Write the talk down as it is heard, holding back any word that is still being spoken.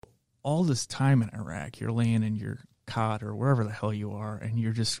all this time in Iraq, you're laying in your cot or wherever the hell you are, and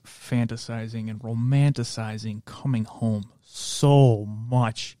you're just fantasizing and romanticizing coming home so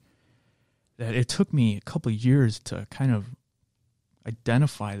much that it took me a couple of years to kind of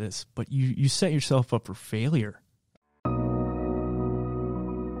identify this, but you set yourself up for failure.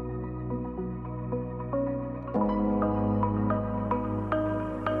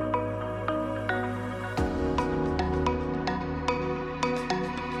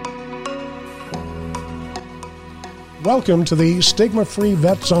 Welcome to the Stigma-Free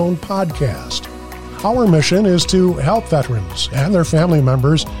Vet Zone podcast. Our mission is to help veterans and their family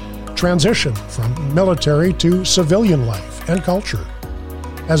members transition from military to civilian life and culture.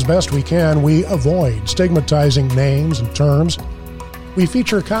 As best we can, we avoid stigmatizing names and terms. We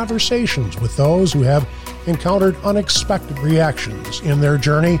feature conversations with those who have encountered unexpected reactions in their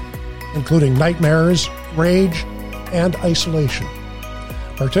journey, including nightmares, rage, and isolation.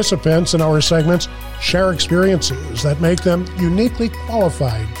 Participants in our segments share experiences that make them uniquely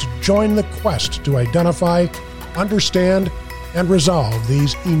qualified to join the quest to identify, understand, and resolve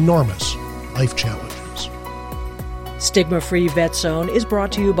these enormous life challenges. Stigma-Free Vet Zone is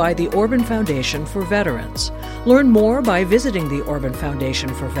brought to you by the Orban Foundation for Veterans. Learn more by visiting the Orban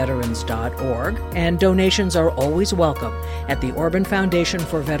Foundation for Veterans.org, and donations are always welcome at the Orban Foundation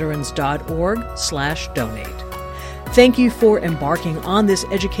for Veterans.org/donate. Thank you for embarking on this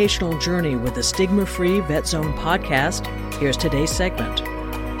educational journey with the Stigma-Free Vet Zone podcast. Here's today's segment.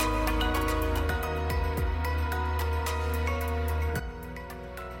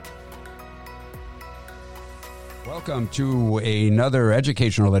 Welcome to another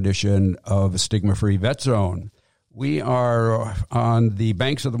educational edition of Stigma-Free Vet Zone. We are on the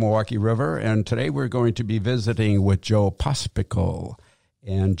banks of the Milwaukee River, and today we're going to be visiting with Joe Pospichal.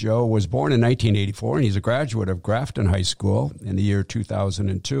 And Joe was born in 1984, and he's a graduate of Grafton High School in the year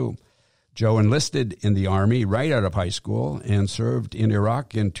 2002. Joe enlisted in the Army right out of high school and served in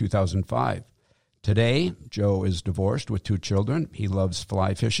Iraq in 2005. Today, Joe is divorced with 2 children. He loves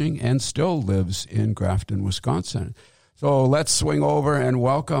fly fishing and still lives in Grafton, Wisconsin. So let's swing over and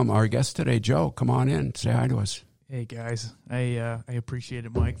welcome our guest today, Joe. Come on in. Say hi to us. Hey, guys. I appreciate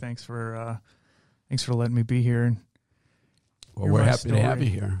it, Mike. Thanks for letting me be here. Well, we're happy to have you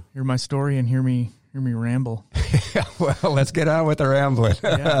here. Hear my story and hear me ramble. Well, let's get on with the rambling.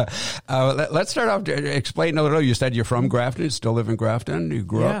 Yeah. Let's start off. Explain a little. You said you're from Grafton. You still live in Grafton. You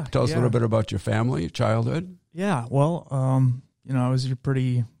grew up. Tell us a little bit about your family, your childhood. Yeah. Well, I was a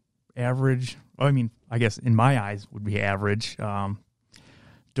pretty average. I mean, I guess in my eyes would be average.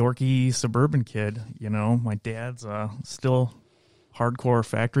 Dorky suburban kid. My dad's still hardcore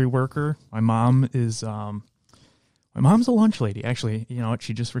factory worker. My mom is. My mom's a lunch lady. Actually,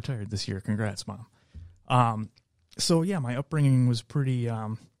 she just retired this year. Congrats, Mom. So yeah, my upbringing was pretty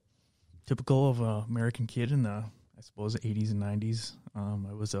typical of an American kid in the, I suppose, 80s and 90s.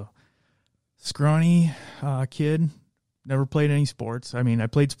 I was a scrawny kid. Never played any sports. I mean, I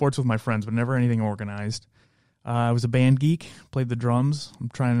played sports with my friends, but never anything organized. I was a band geek, played the drums. I'm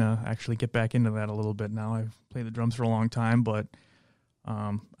trying to actually get back into that a little bit now. I've played the drums for a long time, but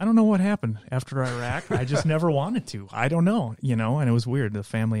I don't know what happened after Iraq. I just never wanted to. I don't know, and it was weird. The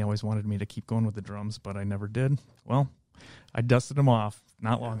family always wanted me to keep going with the drums, but I never did. Well, I dusted them off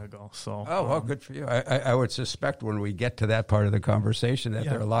not long ago. So, well, good for you. I would suspect when we get to that part of the conversation that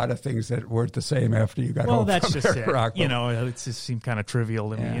there are a lot of things that weren't the same after you got home that's from just Iraq. It. It just seemed kind of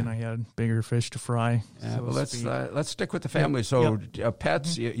trivial to me, and I had bigger fish to fry. Yeah, well, let's stick with the family. So,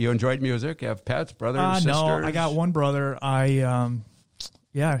 pets. You enjoyed music. You have pets, brothers, sisters. No, I got one brother.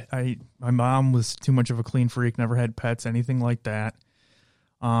 My mom was too much of a clean freak, never had pets, anything like that.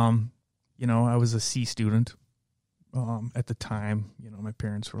 I was a C student at the time. My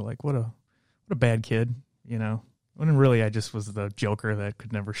parents were like, what a bad kid, when really I just was the joker that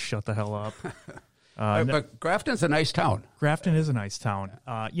could never shut the hell up. But Grafton's a nice town. Grafton is a nice town.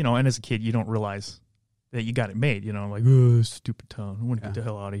 And as a kid, you don't realize that you got it made, like, oh, stupid town. I want to get the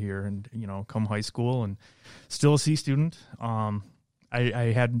hell out of here. And, come high school and still a C student.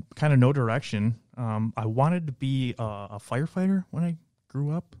 I had kind of no direction. I wanted to be a firefighter when I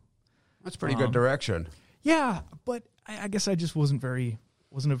grew up. That's pretty good direction. Yeah, but I guess I just wasn't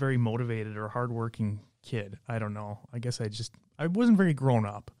a very motivated or hardworking kid. I don't know. I guess I wasn't very grown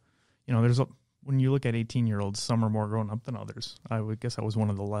up. When you look at 18-year-olds, some are more grown up than others. I would guess I was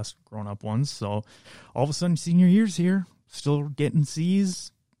one of the less grown up ones. So all of a sudden, senior year's here, still getting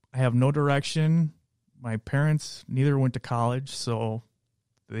C's. I have no direction. My parents neither went to college, so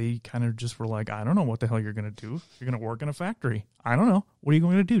they kind of just were like, I don't know what the hell you're going to do. You're going to work in a factory. I don't know. What are you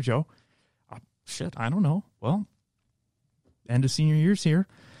going to do, Joe? Shit, I don't know. Well, end of senior year's here.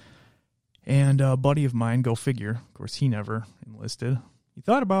 And a buddy of mine, go figure, of course, he never enlisted. He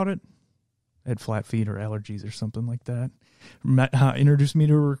thought about it, had flat feet or allergies or something like that. Introduced me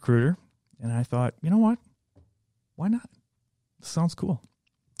to a recruiter, and I thought, you know what? Why not? This sounds cool.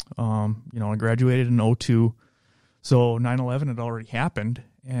 I graduated in 2002, so 9/11 had already happened,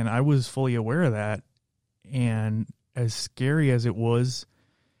 and I was fully aware of that. And as scary as it was,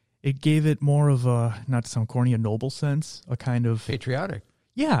 it gave it more of a, not to sound corny, a noble sense, a kind of patriotic.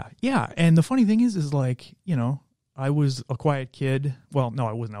 Yeah. And the funny thing is like, I was a quiet kid. Well, no,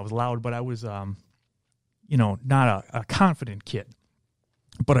 I wasn't. I was loud, but I was, not a confident kid.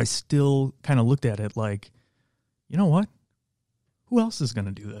 But I still kind of looked at it like, you know what? Who else is going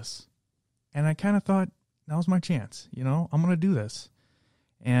to do this? And I kind of thought, now's my chance. I'm going to do this.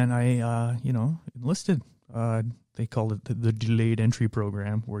 And I, enlisted. They called it the delayed entry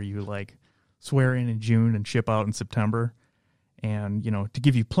program, where you like swear in June and ship out in September. And, to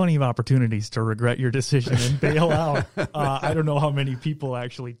give you plenty of opportunities to regret your decision and bail out. I don't know how many people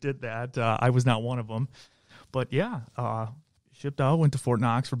actually did that. I was not one of them. But yeah, shipped out, went to Fort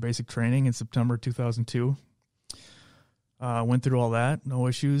Knox for basic training in September 2002. Went through all that, no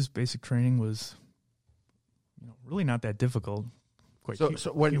issues. Basic training was, really not that difficult. So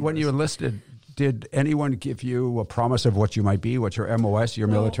when you enlisted, did anyone give you a promise of what you might be, what your MOS, your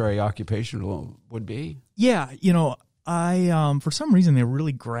military occupation would be? Yeah, I, for some reason, they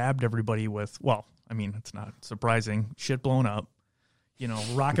really grabbed everybody with, it's not surprising, shit blown up,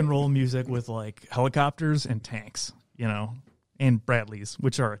 rock and roll music with like helicopters and tanks, and Bradleys,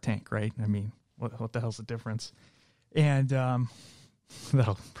 which are a tank, right? I mean, what the hell's the difference? And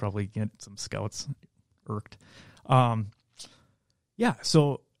that'll probably get some scouts irked. Yeah,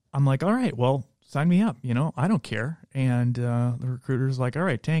 so I'm like, all right, well, sign me up, I don't care. And the recruiter's like, all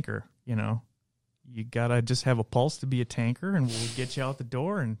right, tanker, you got to just have a pulse to be a tanker, and we'll get you out the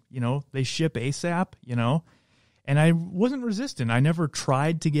door. And, they ship ASAP, and I wasn't resistant. I never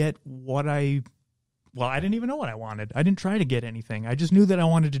tried to get I didn't even know what I wanted. I didn't try to get anything. I just knew that I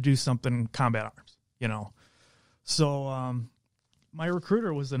wanted to do something combat arms, So my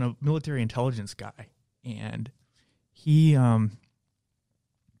recruiter was a military intelligence guy, and he, I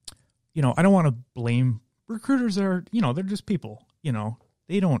don't want to blame recruiters. They're just people,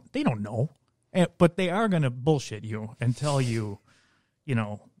 they don't know. But they are going to bullshit you and tell you,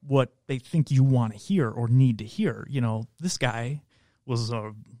 what they think you want to hear or need to hear. This guy was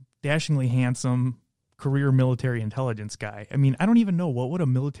a dashingly handsome career military intelligence guy. I mean, I don't even know, what would a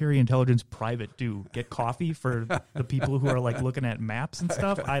military intelligence private do? Get coffee for the people who are like looking at maps and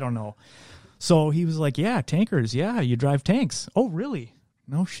stuff? I don't know. So he was like, yeah, tankers. Yeah, you drive tanks. Oh, really?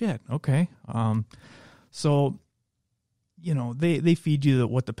 No shit. Okay. So, they feed you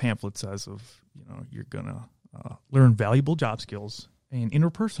what the pamphlet says of, you're going to learn valuable job skills and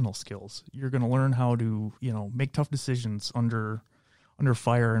interpersonal skills. You're going to learn how to, make tough decisions under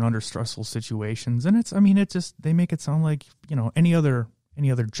fire and under stressful situations. And they make it sound like, any other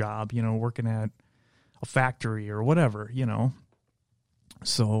job, working at a factory or whatever,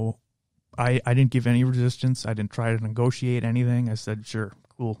 So I didn't give any resistance. I didn't try to negotiate anything. I said, sure,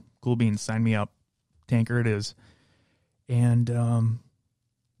 cool beans, sign me up. Tanker it is. And,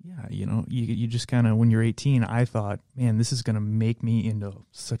 yeah, you just kind of, when you're 18, I thought, man, this is going to make me into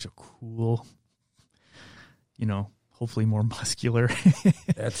such a cool, hopefully more muscular.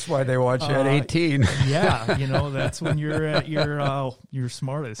 That's why they want you at 18. Yeah, that's when you're at your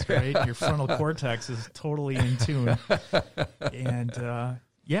smartest, right? Your frontal cortex is totally in tune. And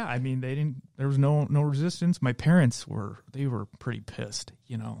yeah, I mean, there was no resistance. My parents were pretty pissed.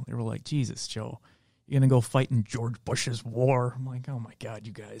 They were like, Jesus, Joe, you're going to go fight in George Bush's war. I'm like, oh my God,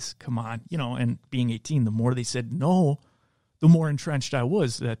 you guys, come on. And being 18, the more they said no, the more entrenched I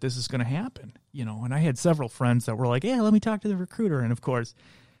was that this is going to happen, and I had several friends that were like, yeah, let me talk to the recruiter. And of course,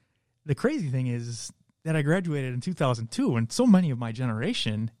 the crazy thing is that I graduated in 2002, and so many of my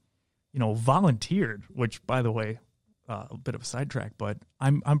generation, volunteered, which, by the way, a bit of a sidetrack, but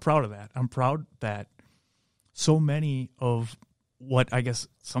I'm proud of that. I'm proud that so many of what I guess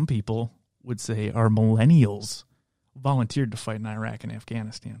some people would say are millennials volunteered to fight in Iraq and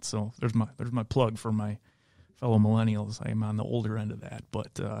Afghanistan. So there's my plug for my fellow millennials. I am on the older end of that,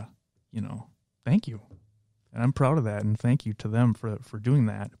 but thank you, and I'm proud of that, and thank you to them for doing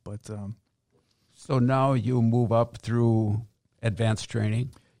that. But so now you move up through advanced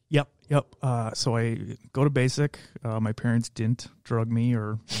training. Yep. So I go to basic. My parents didn't drug me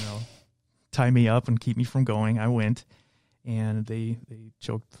or tie me up and keep me from going. I went, and they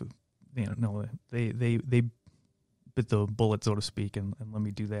choked. They bit the bullet, so to speak, and let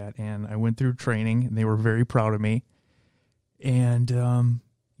me do that. And I went through training, and they were very proud of me. And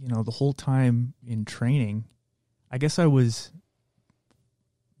the whole time in training, I guess I was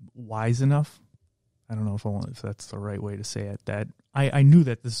wise enough. I don't know if that's the right way to say it, that I knew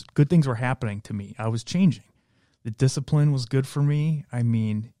that good things were happening to me. I was changing. The discipline was good for me. I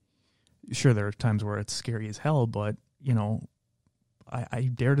mean, sure, there are times where it's scary as hell, but,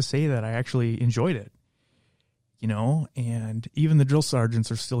 I dare to say that I actually enjoyed it, and even the drill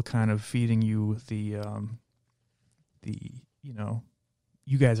sergeants are still kind of feeding you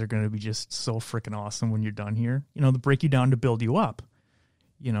you guys are going to be just so freaking awesome when you're done here, to break you down to build you up.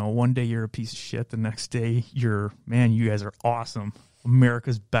 One day you're a piece of shit. The next day you guys are awesome.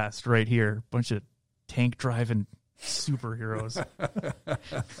 America's best right here. Bunch of tank driving superheroes.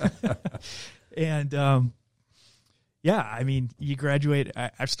 And, I mean, you graduate.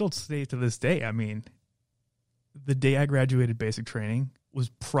 I still say to this day, I mean, the day I graduated basic training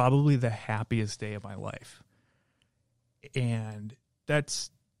was probably the happiest day of my life. And that's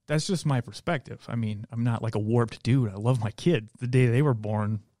just my perspective. I mean, I'm not like a warped dude. I love my kids. The day they were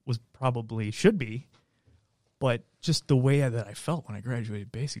born should be, but just the way that I felt when I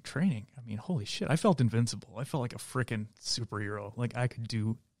graduated basic training, I mean, holy shit, I felt invincible. I felt like a freaking superhero. Like I could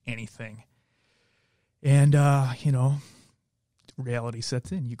do anything. And, reality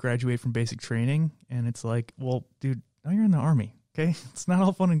sets in. You graduate from basic training and it's like, well, dude, now you're in the Army. Okay. It's not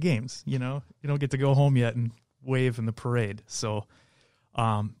all fun and games. You don't get to go home yet and wave in the parade. So,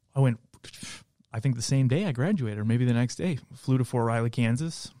 I think the same day I graduated, or maybe the next day, flew to Fort Riley,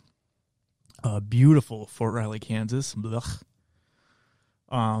 Kansas. Beautiful Fort Riley, Kansas.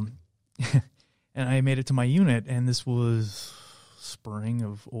 And I made it to my unit, and this was spring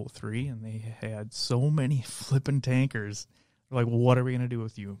of 2003, and they had so many flipping tankers. They're like, what are we going to do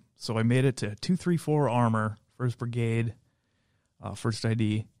with you? So I made it to 234 Armor, 1st Brigade, 1st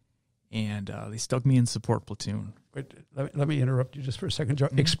ID, and they stuck me in support platoon. Wait, let me interrupt you just for a second, Joe.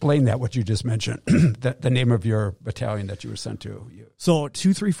 Mm-hmm. Explain that, what you just mentioned, the name of your battalion that you were sent to. So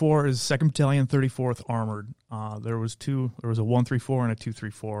 234 is 2nd Battalion, 34th Armored. There was a 134 and a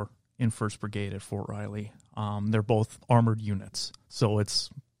 234 in 1st Brigade at Fort Riley. They're both armored units. So it's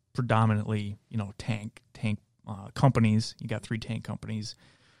predominantly, tank companies. You got 3 tank companies.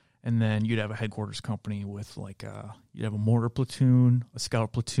 And then you'd have a headquarters company with you'd have a mortar platoon, a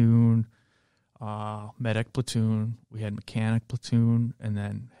scout platoon, medic platoon. We had mechanic platoon, and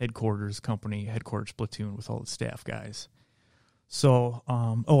then headquarters platoon with all the staff guys. So,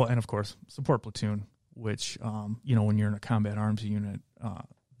 and of course, support platoon, which, when you're in a combat arms unit,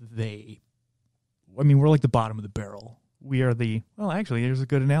 we're like the bottom of the barrel. We are actually, there's a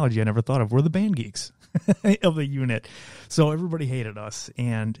good analogy I never thought of. We're the band geeks of the unit. So everybody hated us.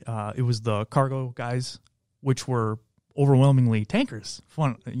 And it was the cargo guys, which were overwhelmingly tankers,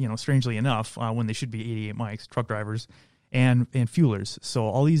 fun, strangely enough, when they should be 88 mics, truck drivers, and fuelers. So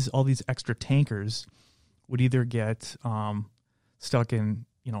all these extra tankers would either get stuck in,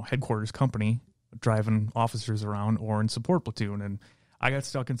 headquarters company, driving officers around, or in support platoon. And I got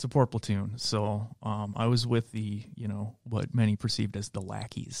stuck in support platoon, so I was with the, what many perceived as the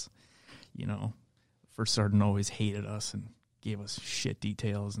lackeys. First sergeant always hated us and gave us shit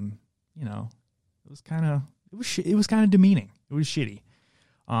details, and it was kind of demeaning. It was shitty,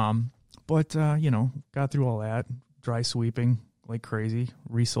 but got through all that. Dry sweeping like crazy,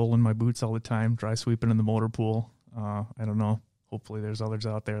 resoling my boots all the time. Dry sweeping in the motor pool. I don't know. Hopefully, there's others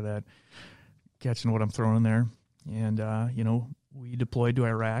out there that catching what I'm throwing there, and we deployed to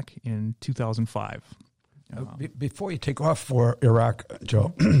Iraq in 2005. Before you take off for Iraq,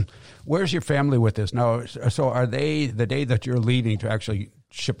 Joe, where's your family with this now? So are they, the day that you're leaving to actually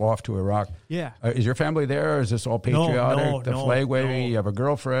ship off to Iraq? Yeah. Is your family there? Is this all patriotic? No, the flag waving? You have a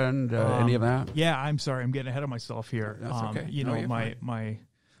girlfriend? Any of that? Yeah, I'm sorry. I'm getting ahead of myself here. That's okay. My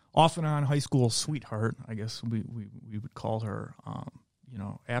off and on high school sweetheart, I guess we would call her,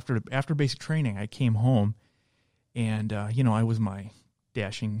 after basic training, I came home. And, I was my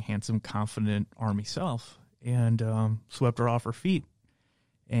dashing, handsome, confident Army self, and swept her off her feet.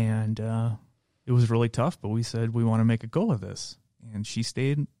 And it was really tough, but we said we want to make a go of this. And she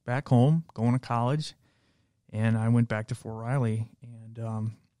stayed back home, going to college, and I went back to Fort Riley.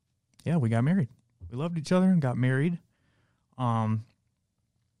 And, we got married. We loved each other and got married. Of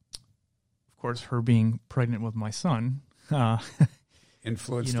course, her being pregnant with my son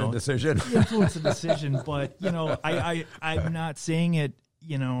influenced the decision. Influenced the decision, but I'm not saying it,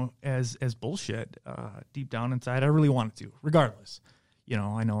 as bullshit. Deep down inside, I really wanted to, regardless.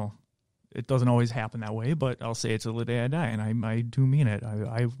 I know it doesn't always happen that way, but I'll say it till the day I die, and I do mean it.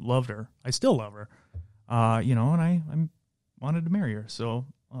 I loved her. I still love her. And I wanted to marry her. So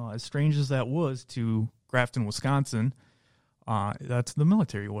as strange as that was to Grafton, Wisconsin, that's the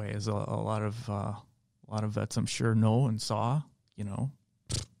military way, as a lot of vets I'm sure know and saw.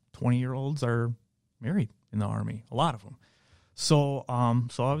 20-year-olds are married in the Army, a lot of them. So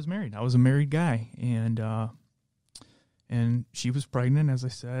I was married. I was a married guy, and she was pregnant, as I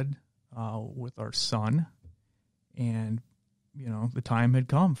said, with our son, and the time had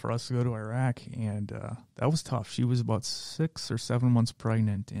come for us to go to Iraq, and that was tough. She was about 6 or 7 months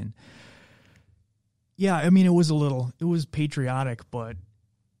pregnant, and yeah, I mean, it was patriotic, but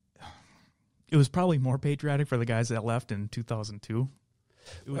it was probably more patriotic for the guys that left in 2002.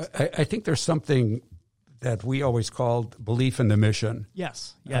 I think there's something that we always called belief in the mission.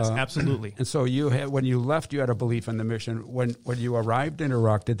 Yes, absolutely. And so when you left, you had a belief in the mission. When you arrived in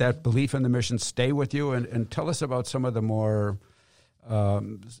Iraq, did that belief in the mission stay with you? And tell us about some of the more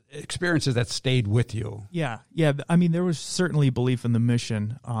experiences that stayed with you. Yeah. I mean, there was certainly belief in the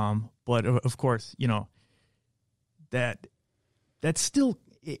mission, but of course, that's still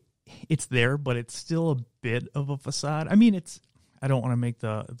it's there, but it's still a bit of a facade. I mean, I don't want to make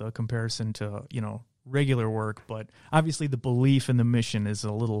the comparison to regular work, but obviously the belief in the mission is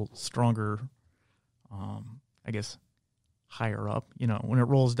a little stronger, I guess, higher up. When it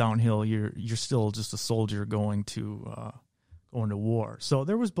rolls downhill, you're still just a soldier going to war. So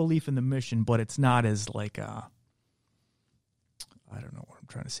there was belief in the mission, but it's not as like I don't know what I'm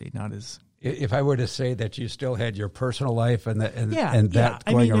trying to say. Not as. If I were to say that you still had your personal life and that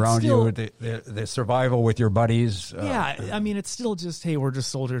going around still, you, the survival with your buddies. I mean, it's still just, hey, we're just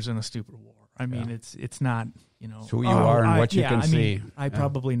soldiers in a stupid war. I mean, it's not, It's who you are and what you can see. I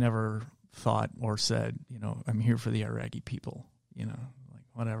probably never thought or said, I'm here for the Iraqi people, like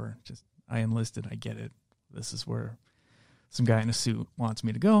whatever. Just I enlisted. I get it. This is where some guy in a suit wants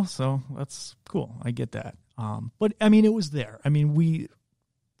me to go. So that's cool. I get that. But I mean, it was there. I mean,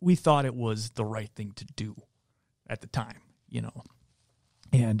 we thought it was the right thing to do at the time,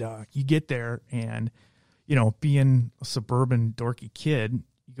 and you get there and, being a suburban dorky kid,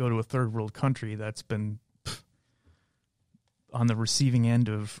 you go to a third world country that's been on the receiving end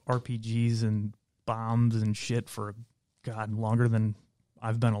of RPGs and bombs and shit for, God, longer than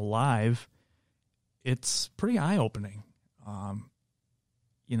I've been alive. It's pretty eye-opening, and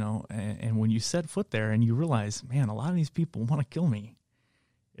when you set foot there and you realize, man, a lot of these people want to kill me.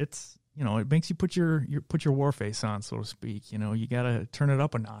 It's, it makes you put your war face on, so to speak. You got to turn it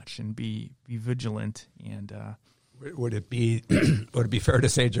up a notch and be vigilant. And would it be fair to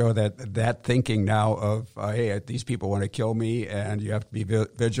say, Joe, that thinking now of hey, these people want to kill me and you have to be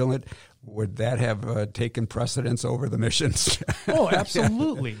vigilant, would that have taken precedence over the missions? Oh,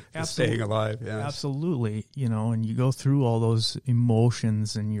 absolutely, staying alive. Yes. Absolutely. And you go through all those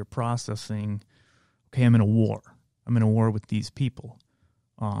emotions and you're processing. Okay, I'm in a war. I'm in a war with these people.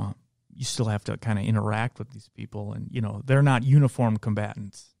 You still have to kind of interact with these people, and they're not uniformed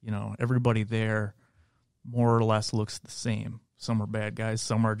combatants. Everybody there more or less looks the same. Some are bad guys,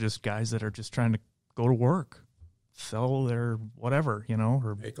 some are just guys that are just trying to go to work, sell their whatever,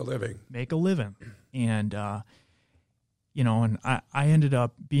 or make a living. And and I ended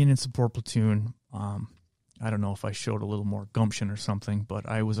up being in support platoon. I don't know if I showed a little more gumption or something, but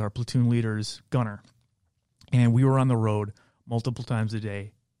I was our platoon leader's gunner, and we were on the road multiple times a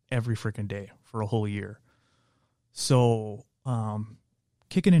day, every freaking day for a whole year. So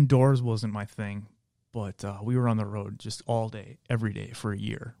kicking indoors wasn't my thing, but we were on the road just all day, every day for a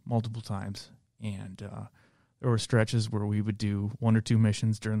year, multiple times. And there were stretches where we would do 1 or 2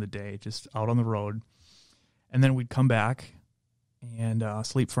 missions during the day, just out on the road. And then we'd come back and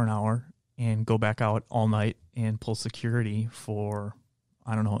sleep for an hour and go back out all night and pull security for,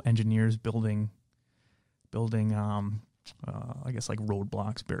 engineers building I guess like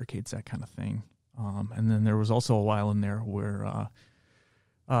roadblocks, barricades, that kind of thing. And then there was also a while in there where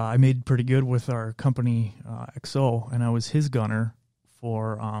I made pretty good with our company XO, and I was his gunner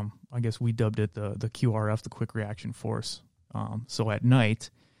for, I guess we dubbed it the QRF, the Quick Reaction Force. So at night,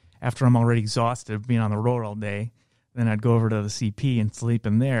 after I'm already exhausted of being on the road all day, then I'd go over to the CP and sleep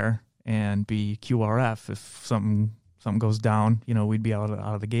in there and be QRF. If something goes down, we'd be out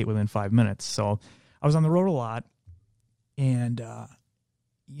of the gate within 5 minutes. So I was on the road a lot. And,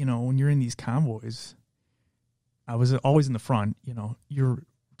 when you're in these convoys, I was always in the front, you're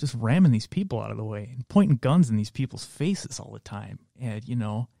just ramming these people out of the way and pointing guns in these people's faces all the time. And,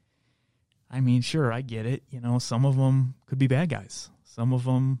 sure, I get it. Some of them could be bad guys. Some of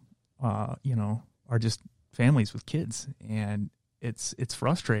them, are just families with kids. And it's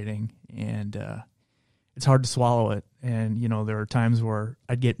frustrating and it's hard to swallow it. And, there are times where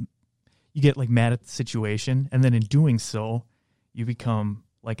you get like mad at the situation, and then in doing so, you become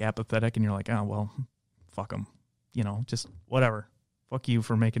like apathetic, and you're like, oh well, fuck them, just whatever. Fuck you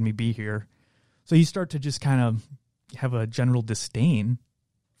for making me be here. So you start to just kind of have a general disdain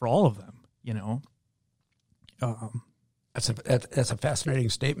for all of them, That's a fascinating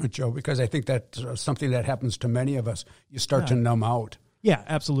statement, Joe, because I think that's something that happens to many of us. You start to numb out. Yeah,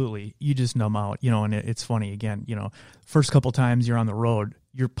 absolutely. You just numb out, and it's funny again, first couple times you're on the road,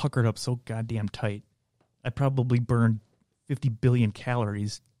 you're puckered up so goddamn tight. I probably burned 50 billion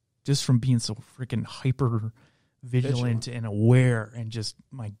calories just from being so freaking hyper vigilant and aware and just,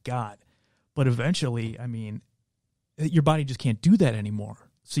 my God. But eventually, I mean, your body just can't do that anymore.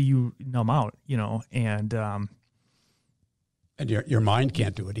 So you numb out, and your mind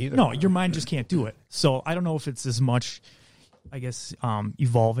can't do it either. No, your mind just can't do it. So I don't know if it's as much, I guess,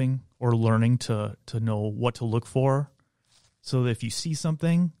 evolving or learning to know what to look for. So that if you see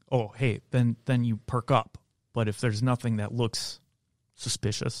something, oh, hey, then you perk up. But if there's nothing that looks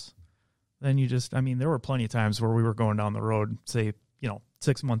suspicious, then you just, there were plenty of times where we were going down the road, say,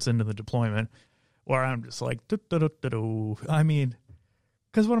 6 months into the deployment, where I'm just like, because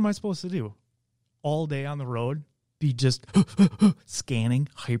what am I supposed to do? All day on the road, be just scanning,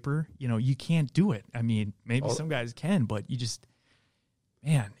 hyper, you can't do it. Maybe some guys can, but you just,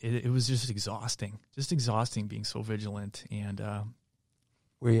 man, it was just exhausting being so vigilant. And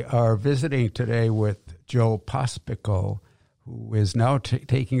we are visiting today with Joe Pospichal, who is now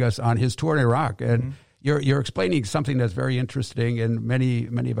taking us on his tour in Iraq. And you're explaining something that's very interesting, and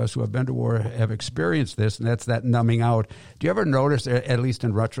many of us who have been to war have experienced this, and that's that numbing out. Do you ever notice, at least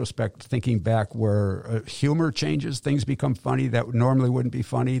in retrospect, thinking back, where humor changes, things become funny that normally wouldn't be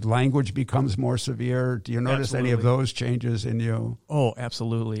funny, language becomes more severe? Do you notice any of those changes in you? Oh,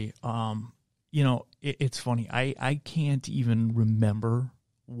 absolutely. It's funny. I can't even remember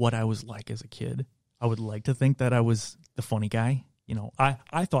what I was like as a kid. I would like to think that I was the funny guy.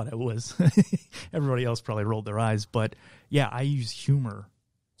 I thought it was. Everybody else probably rolled their eyes. But, yeah, I use humor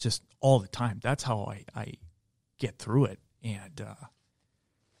just all the time. That's how I get through it. And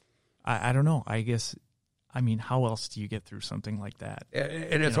I don't know. I guess, how else do you get through something like that?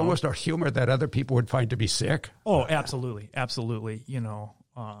 And it's almost a humor that other people would find to be sick. Oh, absolutely. Absolutely.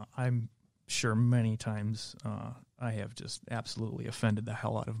 I'm sure many times I have just absolutely offended the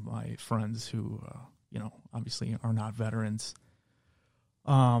hell out of my friends who, obviously are not veterans.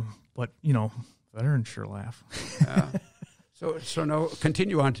 But veterans sure laugh. Yeah. So now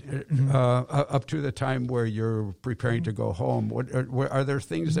continue on up to the time where you're preparing to go home. What are there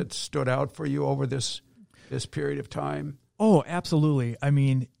things that stood out for you over this period of time? Oh, absolutely. I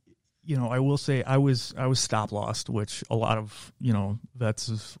will say I was stop lost, which a lot of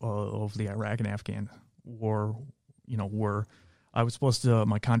vets of the Iraq and Afghan war were. I was supposed to.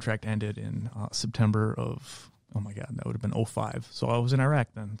 My contract ended in September of. Oh my God, that would have been 2005. So I was in Iraq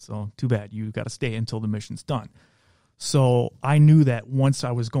then. So too bad. You got to stay until the mission's done. So I knew that once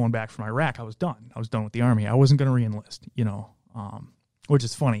I was going back from Iraq, I was done. I was done with the Army. I wasn't going to re-enlist, which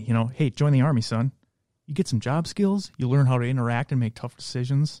is funny. Hey, join the Army, son. You get some job skills. You learn how to interact and make tough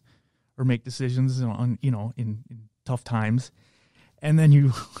decisions, or make decisions in tough times. And then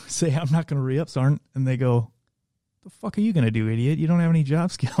you say, I'm not going to re-up, Sergeant. And they go, the fuck are you going to do, idiot? You don't have any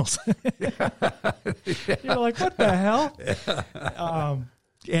job skills. You're like, what the hell?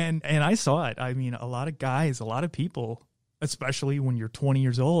 And I saw it. A lot of guys, a lot of people, especially when you're 20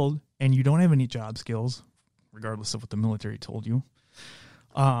 years old and you don't have any job skills, regardless of what the military told you,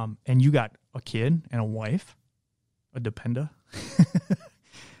 and you got a kid and a wife, a dependa,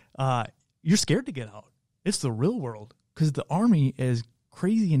 you're scared to get out. It's the real world, because the Army is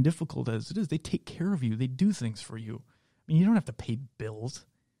crazy and difficult as it is, they take care of you. They do things for you. You don't have to pay bills.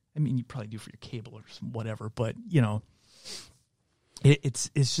 You probably do for your cable or whatever, but it's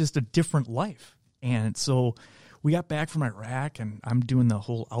just a different life. And so we got back from Iraq, and I'm doing the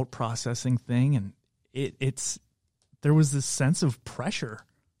whole out processing thing, and there was this sense of pressure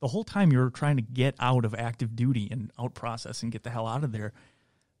the whole time. You're trying to get out of active duty and out processing, get the hell out of there.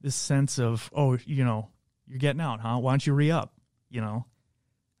 This sense of, you're getting out, huh? Why don't you re-up?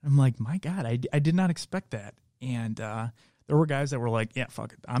 I'm like, my God, I did not expect that. And there were guys that were like, yeah,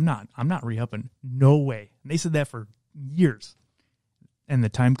 fuck it. I'm not re-upping. No way. And they said that for years. And the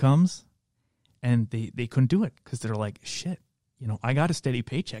time comes, and they couldn't do it, because they're like, shit, I got a steady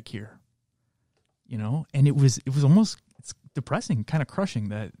paycheck here. And it was almost, it's depressing, kind of crushing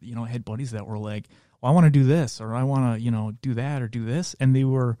that, I had buddies that were like, well, I want to do this, or I want to, do that or do this. And they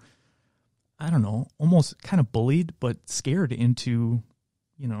were, I don't know, almost kind of bullied, but scared into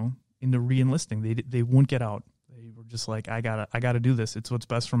re-enlisting. They wouldn't get out. They were just like, I gotta do this. It's what's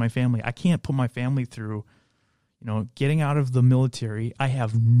best for my family. I can't put my family through, getting out of the military, I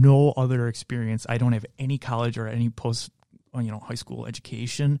have no other experience. I don't have any college or any post, high school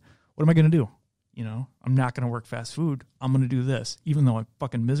education. What am I going to do? I'm not going to work fast food. I'm going to do this. Even though I'm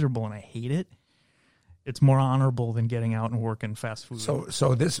fucking miserable and I hate it, it's more honorable than getting out and working fast food.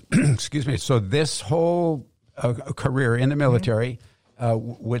 So this, excuse me, so this whole career in the military,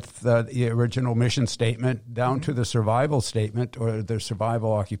 with the original mission statement down to the survival statement or the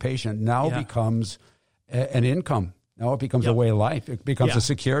survival occupation now becomes an income. Now it becomes a way of life. It becomes a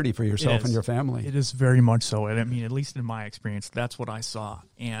security for yourself and your family. It is very much so. And I mean, at least in my experience, that's what I saw.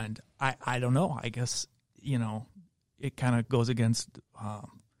 And I don't know. I guess, it kind of goes against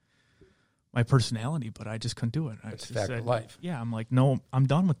my personality, but I just couldn't do it. It's a fact of life. Yeah, I'm like, no, I'm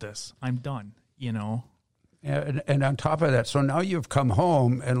done with this. I'm done, And on top of that, so now you've come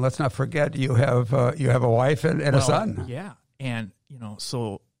home, and let's not forget you have a wife and a son. Yeah, and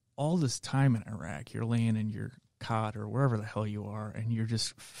so all this time in Iraq, you're laying in your cot or wherever the hell you are, and you're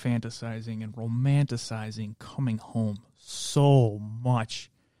just fantasizing and romanticizing coming home so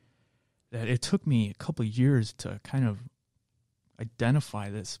much that it took me a couple of years to kind of identify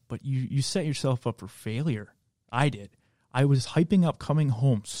this. But you set yourself up for failure. I did. I was hyping up coming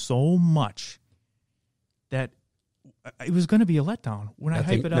home so much that it was going to be a letdown when I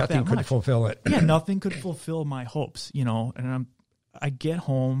hype it up that much. Nothing could fulfill it. Yeah, nothing could fulfill my hopes, and I get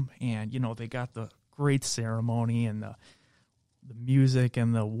home and, they got the great ceremony and the music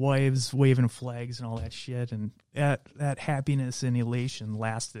and the wives waving flags and all that shit. And that happiness and elation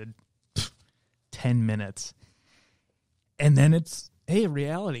lasted 10 minutes. And then it's, hey,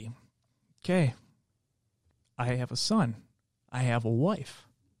 reality. Okay, I have a son. I have a wife.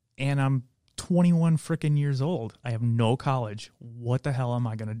 And I'm 21 freaking years old. I have no college. What the hell am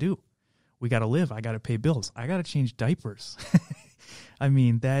I going to do? We got to live. I got to pay bills. I got to change diapers. I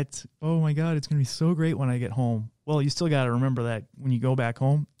mean, that's, oh my God, it's going to be so great when I get home. Well, you still got to remember that when you go back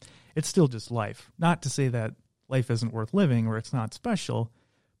home, it's still just life. Not to say that life isn't worth living or it's not special,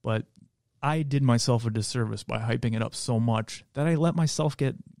 but I did myself a disservice by hyping it up so much that I let myself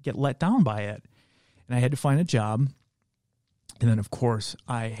get let down by it. And I had to find a job. And then, of course,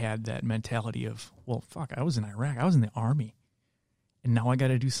 I had that mentality of, well, fuck, I was in Iraq. I was in the Army. And now I got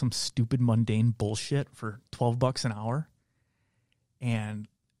to do some stupid, mundane bullshit for $12 an hour. And,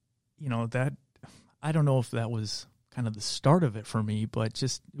 that, I don't know if that was kind of the start of it for me, but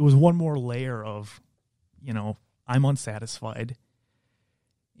just, it was one more layer of, I'm unsatisfied.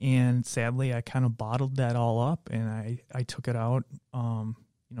 And sadly, I kind of bottled that all up, and I took it out,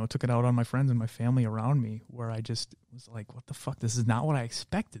 took it out on my friends and my family around me, where I just was like, what the fuck? This is not what I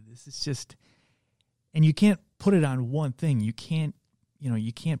expected. This is just, and you can't put it on one thing. You can't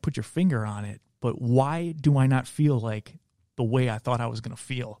put your finger on it, but why do I not feel like the way I thought I was going to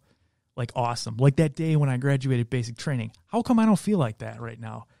feel? Like awesome. Like that day when I graduated basic training. How come I don't feel like that right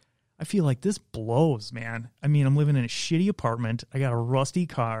now? I feel like this blows, man. I mean, I'm living in a shitty apartment. I got a rusty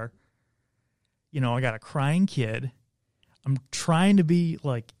car. I got a crying kid. I'm trying to be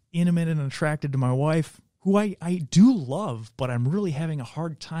like intimate and attracted to my wife, who I do love, but I'm really having a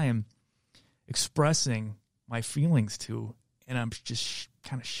hard time expressing my feelings to, and I'm just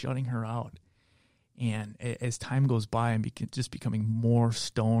kind of shutting her out. And as time goes by, I'm just becoming more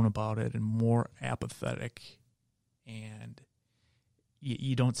stone about it and more apathetic, and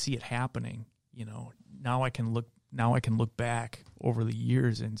you don't see it happening. Now I can look back over the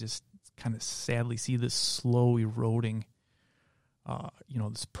years and just kind of sadly see this slow eroding,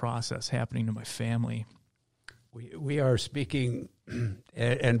 this process happening to my family. We are speaking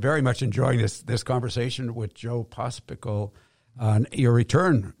and very much enjoying this conversation with Joe Pospichal on your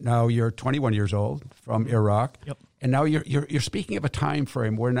return. Now you're 21 years old from Iraq. Yep. And now you're speaking of a time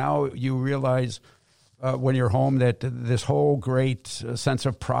frame where now you realize when you're home that this whole great sense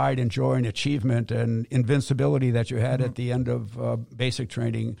of pride and joy and achievement and invincibility that you had at the end of basic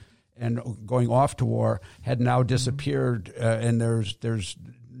training and going off to war had now disappeared, and there's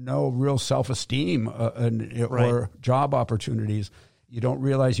no real self-esteem or job opportunities. You don't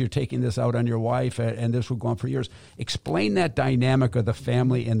realize you're taking this out on your wife, and this will go on for years. Explain that dynamic of the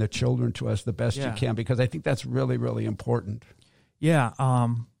family and the children to us the best you can, because I think that's really, really important. Yeah.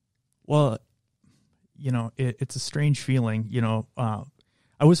 Well, it's a strange feeling.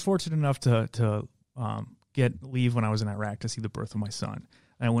 I was fortunate enough to get leave when I was in Iraq to see the birth of my son.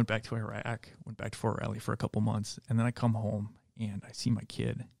 And I went back to Iraq, went back to Fort Riley for a couple months, and then I come home and I see my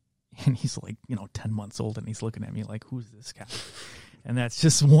kid, and he's like, 10 months old, and he's looking at me like, who's this guy? And that's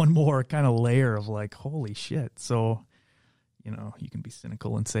just one more kind of layer of like, holy shit. So, you can be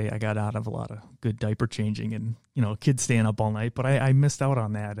cynical and say I got out of a lot of good diaper changing and, kids staying up all night, but I missed out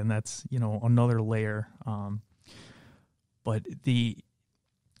on that. And that's, another layer. But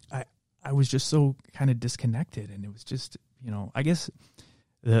I was just so kind of disconnected, and it was just, I guess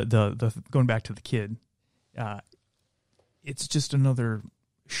the going back to the kid, it's just another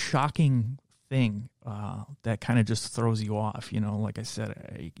shocking thing that kind of just throws you off. Like I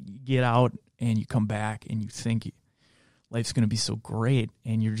said, you get out and you come back and you think life's going to be so great,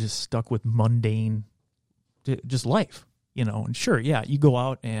 and you're just stuck with mundane, just life, And sure, yeah, you go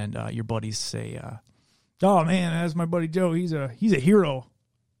out and your buddies say, "Oh man, that's my buddy Joe. He's a hero.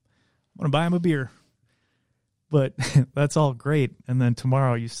 I'm gonna buy him a beer." But that's all great, and then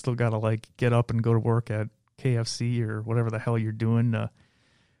tomorrow you still gotta get up and go to work at KFC or whatever the hell you're doing to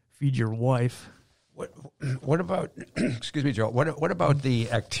feed your wife. What about, excuse me, Joe, what about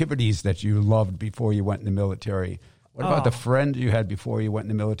the activities that you loved before you went in the military? What about the friends you had before you went in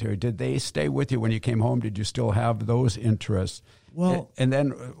the military? Did they stay with you when you came home? Did you still have those interests? Well, and then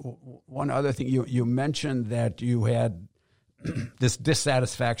one other thing, you mentioned that you had this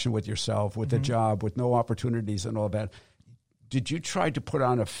dissatisfaction with yourself, with the job, with no opportunities and all that. Did you try to put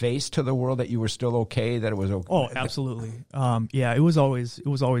on a face to the world that you were still okay, that it was okay? Oh, absolutely. Yeah, it was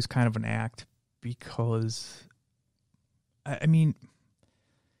always kind of an act, because, I mean,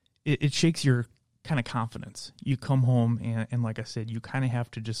 it shakes your kind of confidence. You come home and like I said, you kind of have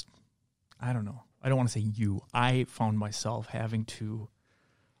to just, I don't know. I don't want to say I found myself having to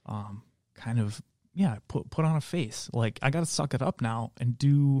kind of, put on a face. Like, I got to suck it up now and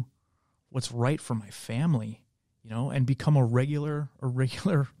do what's right for my family, and become a regular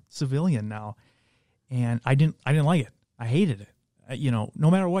civilian now. And I didn't like it. I hated it. No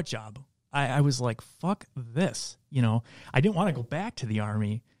matter what job, I was like, fuck this. I didn't want to go back to the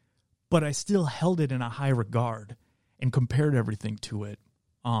Army, but I still held it in a high regard and compared everything to it.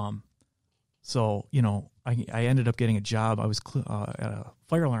 So, I ended up getting a job. I was at a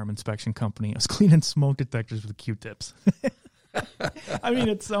fire alarm inspection company. I was cleaning smoke detectors with Q-tips. I mean,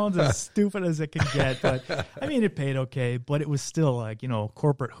 it sounds as stupid as it can get, but I mean, it paid okay, but it was still like,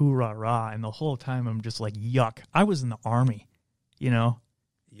 corporate hoorah-rah. And the whole time I'm just like, yuck. I was in the Army,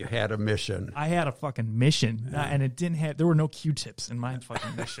 You had a mission. I had a fucking mission, and there were no Q-tips in my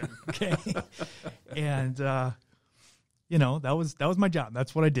fucking mission. Okay. And, that was my job.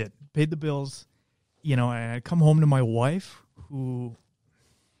 That's what I did. Paid the bills, and I'd come home to my wife, who,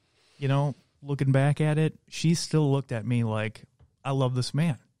 looking back at it, she still looked at me like, I love this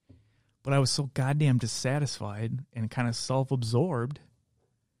man. But I was so goddamn dissatisfied and kind of self-absorbed.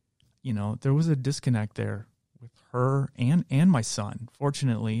 There was a disconnect there with her and my son.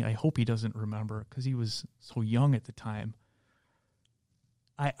 Fortunately, I hope he doesn't remember, because he was so young at the time.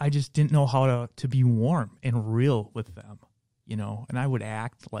 I just didn't know how to be warm and real with them, and I would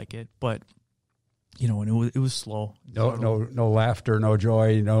act like it, but and it was slow. No laughter, no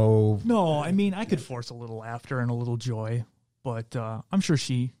joy, no. No, I mean, I could force a little laughter and a little joy, but I'm sure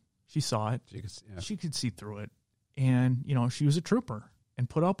she saw it. She could see through it, and she was a trooper and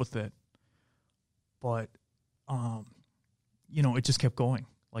put up with it. But it just kept going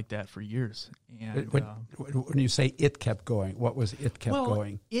like that for years. And when you say it kept going, what was it kept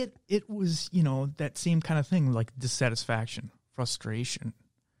going? It was that same kind of thing, like dissatisfaction, frustration.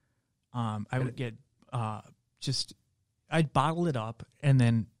 I would get I'd bottle it up and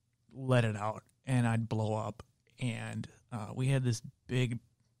then let it out, and I'd blow up. And we had this big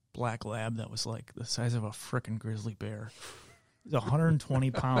black lab that was like the size of a frickin' grizzly bear. He was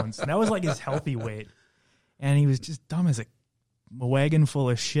 120 pounds. And that was like his healthy weight. And he was just dumb as a wagon full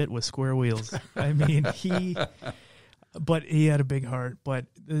of shit with square wheels. I mean, but he had a big heart. But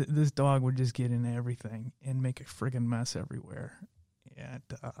this dog would just get into everything and make a friggin' mess everywhere. And,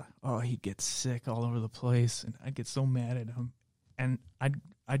 he'd get sick all over the place, and I'd get so mad at him. And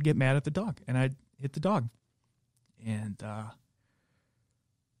I'd get mad at the dog, and I'd hit the dog. And,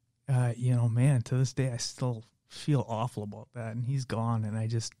 man, to this day, I still feel awful about that. And he's gone, and I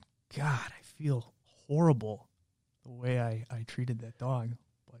feel horrible the way I treated that dog.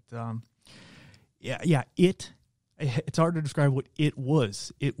 But, it's hard to describe what it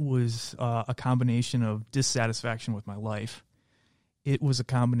was. It was a combination of dissatisfaction with my life. It was a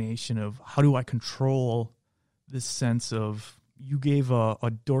combination of, how do I control this sense of, you gave a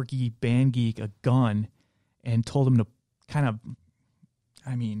dorky band geek a gun and told him to kind of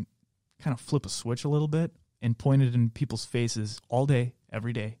flip a switch a little bit and point it in people's faces all day,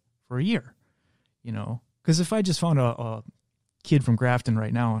 every day for a year, Because if I just found a kid from Grafton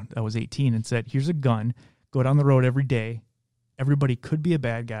right now that was 18 and said, here's a gun, go down the road every day, everybody could be a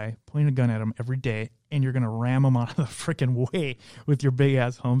bad guy, point a gun at him every day, and you're going to ram them out of the freaking way with your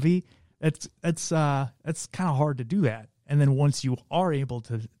big-ass Humvee, that's kind of hard to do that. And then once you are able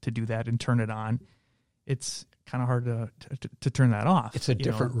to do that and turn it on, it's kind of hard to turn that off. It's a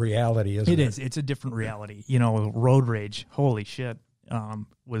different reality, isn't it? It is. It's a different reality. Road rage, holy shit,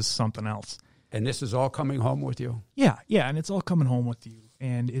 was something else. And this is all coming home with you? Yeah, and it's all coming home with you.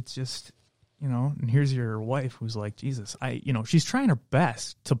 And it's just, and here's your wife who's like, Jesus, she's trying her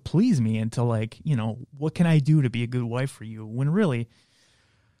best to please me and to what can I do to be a good wife for you? When really,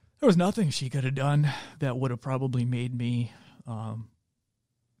 there was nothing she could have done that would have probably made me,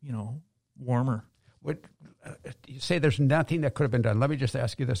 warmer. What you say? There's nothing that could have been done. Let me just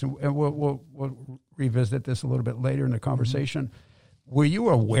ask you this, and we'll revisit this a little bit later in the conversation. Mm-hmm. Were you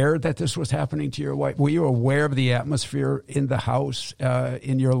aware that this was happening to your wife? Were you aware of the atmosphere in the house,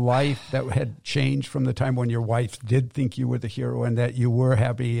 in your life that had changed from the time when your wife did think you were the hero and that you were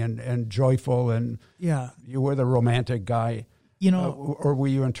happy and joyful and you were the romantic guy? Or were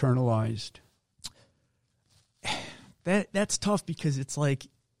you internalized? That's tough because it's like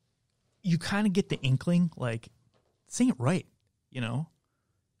you kind of get the inkling, like, this ain't right,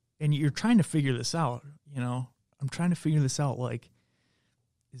 and you're trying to figure this out, I'm trying to figure this out, like,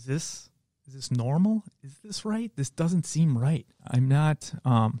 is this normal? Is this right? This doesn't seem right. I'm not,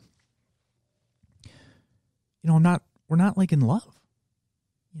 we're not like in love,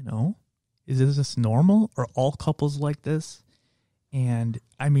 is this normal? Are all couples like this? And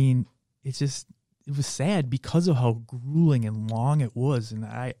I mean, it was sad because of how grueling and long it was. And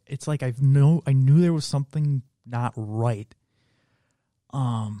I knew there was something not right.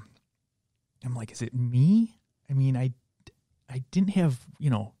 I'm like, is it me? I mean, I didn't have,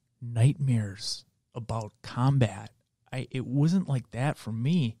 nightmares about combat. It wasn't like that for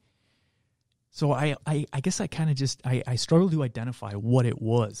me. So I guess I kind of just, I struggled to identify what it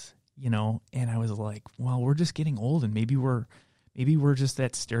was, and I was like, well, we're just getting old and maybe we're just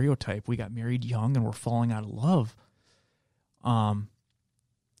that stereotype. We got married young and we're falling out of love. I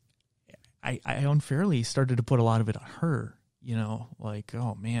unfairly started to put a lot of it on her, like,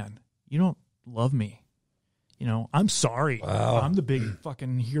 oh man, you don't love me. I'm sorry. Wow. I'm the big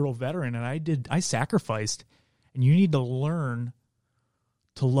fucking hero veteran and I sacrificed, and you need to learn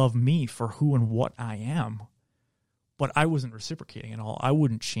to love me for who and what I am. But I wasn't reciprocating at all. I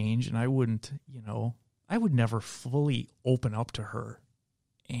wouldn't change, and I wouldn't, I would never fully open up to her.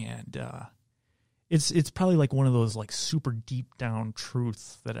 And it's probably like one of those like super deep down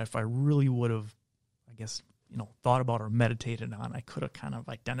truths that if I really would have, I guess, thought about or meditated on, I could have kind of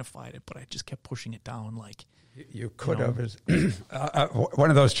identified it, but I just kept pushing it down. Like, you could have is one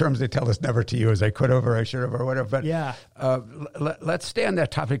of those terms they tell us never to use. I could have, or I should have, or whatever. But yeah, let's stay on that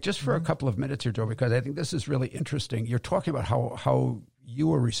topic just for a couple of minutes here, Joe, because I think this is really interesting. You're talking about how you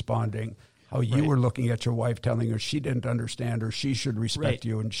were responding, how you were looking at your wife, telling her she didn't understand, or she should respect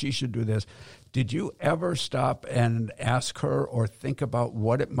you, and she should do this. Did you ever stop and ask her or think about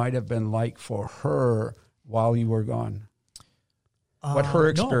what it might have been like for her while you were gone? What her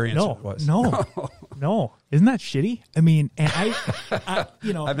experience was? No. Isn't that shitty? I mean, and I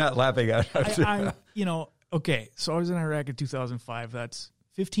I'm not laughing at it. Okay, so I was in Iraq in 2005. That's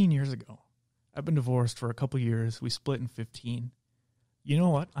 15 years ago. I've been divorced for a couple years. We split in 15. You know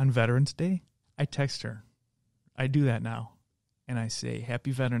what? On Veterans Day, I text her. I do that now. And I say, Happy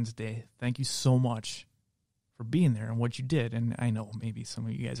Veterans Day. Thank you so much for being there and what you did. And I know maybe some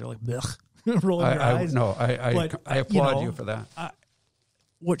of you guys are like, rolling your eyes. I applaud you for that.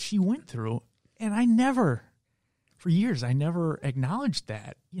 What she went through, and for years, I never acknowledged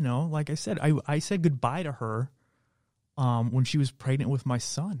that. Like I said, I said goodbye to her when she was pregnant with my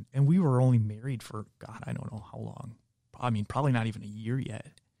son, and we were only married for, God, I don't know how long. I mean, probably not even a year yet.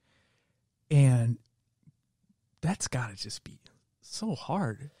 And that's got to just be so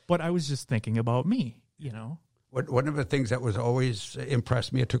hard. But I was just thinking about me, One of the things that was always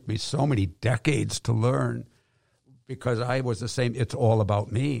impressed me, it took me so many decades to learn, because I was the same. It's all about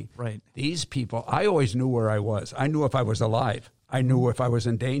me. Right. These people, I always knew where I was. I knew if I was alive. I knew if I was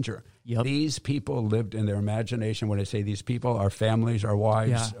in danger. Yep. These people lived in their imagination. When I say these people, our families, our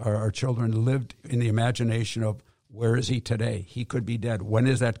wives, our children lived in the imagination of, where is he today? He could be dead. When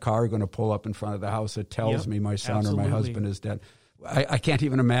is that car going to pull up in front of the house that tells me my son or my husband is dead? I can't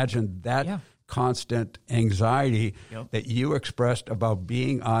even imagine that constant anxiety that you expressed about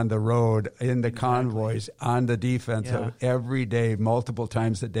being on the road, in the convoys, on the defensive, every day, multiple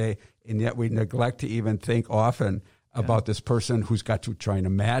times a day, and yet we neglect to even think often about this person who's got to try and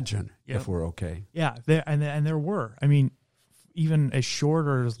imagine if we're okay. Yeah, there were. I mean, even as short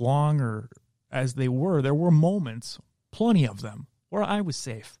or as long or as there were moments, plenty of them, where I was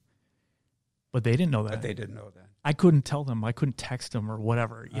safe. But they didn't know that. I couldn't tell them. I couldn't text them or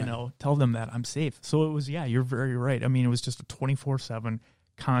whatever, tell them that I'm safe. So it was, you're very right. I mean, it was just a 24/7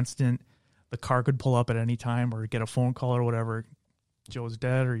 constant the car could pull up at any time or get a phone call or whatever. Joe's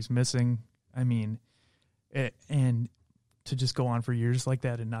dead or he's missing. I mean, and to just go on for years like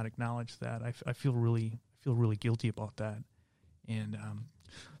that and not acknowledge that, I feel really guilty about that. And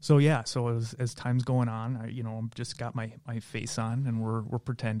so as time's going on, I'm just got my face on and we're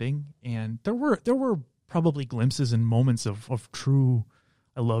pretending. And there were probably glimpses and moments of true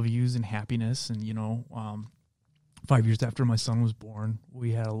I love yous and happiness. And 5 years after my son was born,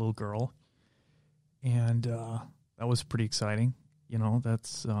 we had a little girl, and that was pretty exciting.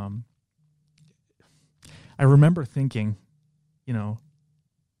 That's I remember thinking, it's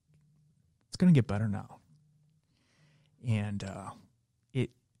going to get better now. And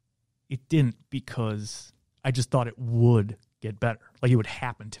it didn't, because I just thought it would get better. Like it would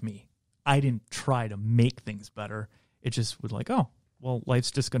happen to me. I didn't try to make things better. It just would oh, well,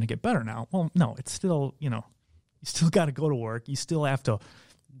 life's just going to get better now. Well, no, it's still, you still got to go to work. You still have to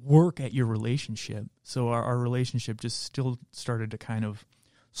work at your relationship. So our relationship just still started to kind of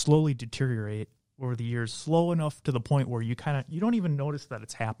slowly deteriorate over the years, slow enough to the point where you don't even notice that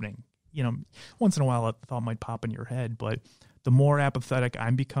it's happening. Once in a while a thought might pop in your head, but the more apathetic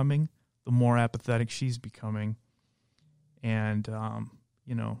I'm becoming, the more apathetic she's becoming. And,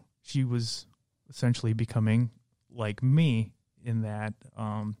 she was essentially becoming like me in that,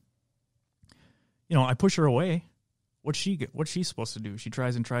 I push her away. What's she supposed to do? She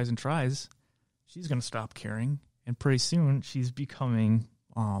tries and tries and tries. She's going to stop caring. And pretty soon she's becoming,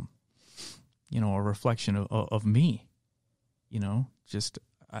 a reflection of me, just,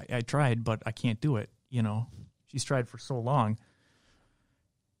 I tried, but I can't do it. She's tried for so long,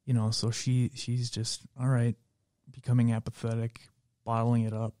 so she's just, all right, becoming apathetic, bottling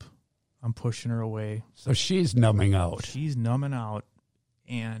it up. I'm pushing her away. So she's numbing out. She's numbing out.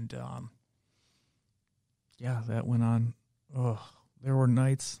 And, that went on. There were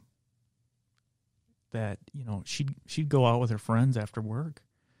nights that, she'd go out with her friends after work.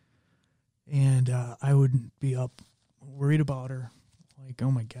 And I would be up worried about her. Like,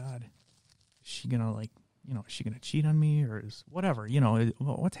 oh my God, is she going to is she going to cheat on me or is whatever,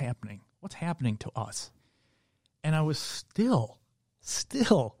 what's happening? What's happening to us? And I was still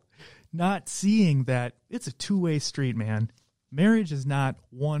not seeing that it's a two-way street, man. Marriage is not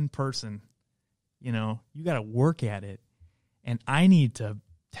one person. You got to work at it. And I need to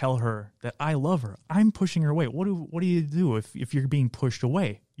tell her that I love her. I'm pushing her away. What do you do if you're being pushed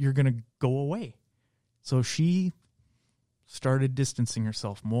away? You're going to go away. So she started distancing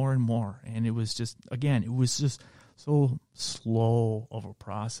herself more and more. And it was just so slow of a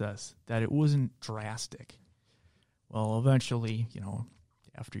process that it wasn't drastic. Well, eventually,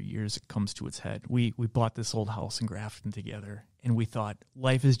 after years, it comes to its head. We bought this old house in Grafton together, and we thought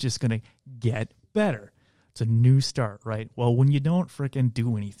life is just going to get better. It's a new start, right? Well, when you don't frickin'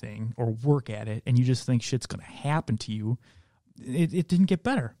 do anything or work at it, and you just think shit's going to happen to you, it didn't get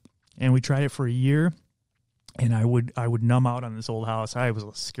better. And we tried it for a year, and I would numb out on this old house. I was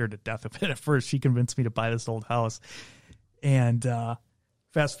scared to death of it at first. She convinced me to buy this old house, and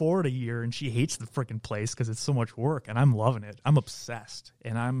fast forward a year, and she hates the freaking place because it's so much work, and I'm loving it. I'm obsessed,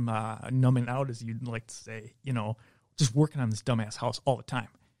 and I'm numbing out, as you'd like to say, just working on this dumbass house all the time,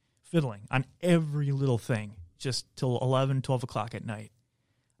 fiddling on every little thing, just till 11, 12 o'clock at night.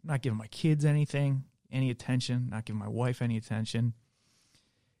 I'm not giving my kids any attention, not giving my wife any attention.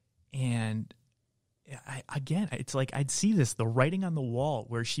 And it's like I'd see the writing on the wall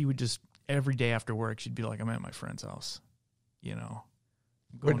where she would just, every day after work, she'd be like, I'm at my friend's house,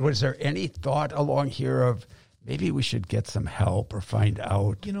 Was there any thought along here of maybe we should get some help or find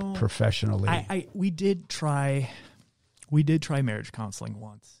out professionally? We did try marriage counseling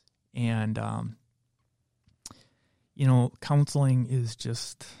once, and counseling is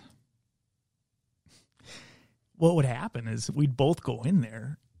just, what would happen is we'd both go in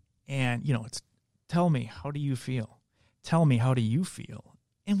there, and it's, tell me, how do you feel? Tell me, how do you feel?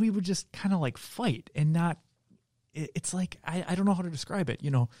 And we would just kind of fight and not. It's like, I don't know how to describe it.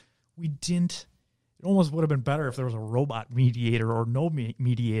 We didn't, it almost would have been better if there was a robot mediator or no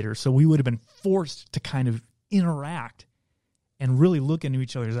mediator. So we would have been forced to kind of interact and really look into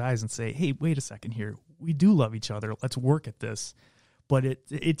each other's eyes and say, hey, wait a second here. We do love each other. Let's work at this. But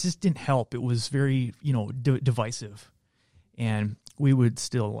it just didn't help. It was very, divisive. And we would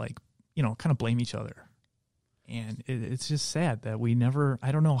still kind of blame each other. And it's just sad that we never,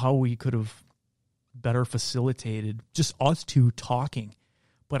 I don't know how we could have better facilitated just us two talking.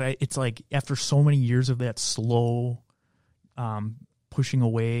 But it's like after so many years of that slow pushing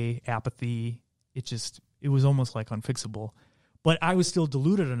away, apathy, it was almost like unfixable. But I was still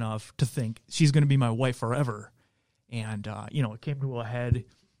deluded enough to think she's going to be my wife forever. And, it came to a head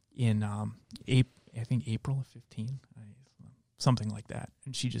in I think April of 15, something like that.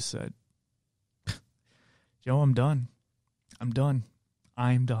 And she just said, Joe, I'm done. I'm done.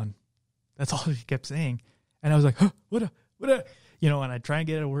 I'm done. That's all she kept saying. And I was like, huh, what a, and I try and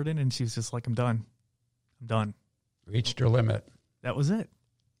get a word in, and she was just like, I'm done. I'm done. Reached her limit. That was it.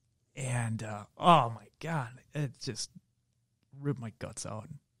 And, oh my God, it just ripped my guts out.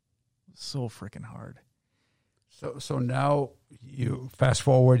 So freaking hard. So now you fast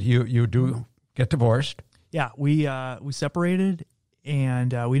forward, you do get divorced. Yeah, we separated,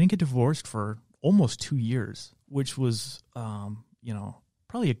 and we didn't get divorced for almost 2 years, which was,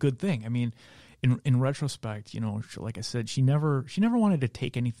 probably a good thing. I mean, in retrospect, like I said, she never wanted to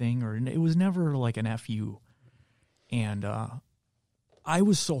take anything, or it was never like an FU. And I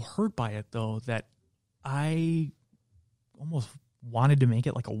was so hurt by it, though, that I almost wanted to make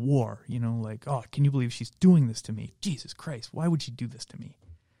it like a war, like, oh, can you believe she's doing this to me? Jesus Christ, why would she do this to me?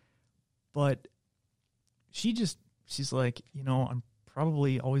 But she's like, I'm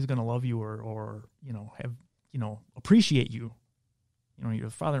probably always going to love you or have, appreciate you. You're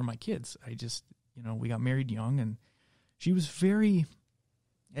the father of my kids. I just, we got married young, and she was very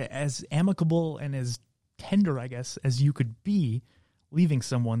as amicable and as tender, I guess, as you could be, leaving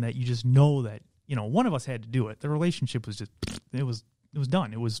someone that you just know that, one of us had to do it. The relationship was just, it was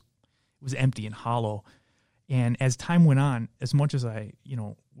done. It was empty and hollow. And as time went on, as much as I,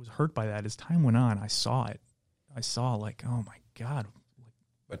 was hurt by that, as time went on, I saw it. I saw like, oh my God.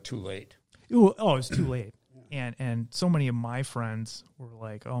 But too late. It was too late. And so many of my friends were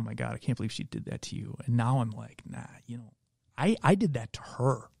like, oh my God, I can't believe she did that to you. And now I'm like, nah, I did that to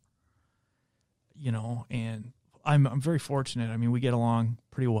her, and I'm very fortunate. I mean, we get along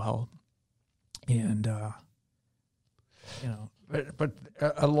pretty well. And, But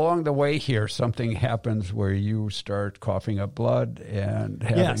along the way here, something happens where you start coughing up blood and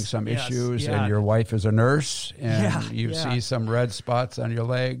having some issues, and your wife is a nurse, and you see some red spots on your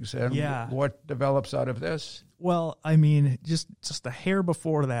legs. And what develops out of this? Well, I mean, just the hair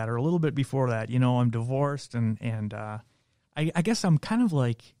before that, or a little bit before that, I'm divorced, and I guess I'm kind of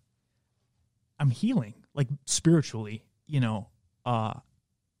like, I'm healing, like spiritually,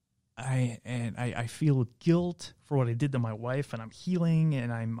 I feel guilt for what I did to my wife, and I'm healing,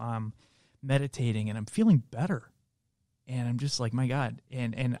 and I'm meditating, and I'm feeling better. And I'm just like, my God.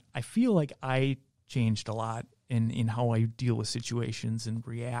 And I feel like I changed a lot in how I deal with situations and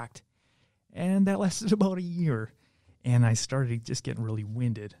react. And that lasted about a year. And I started just getting really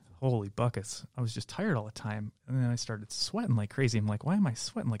winded. Holy buckets. I was just tired all the time. And then I started sweating like crazy. I'm like, why am I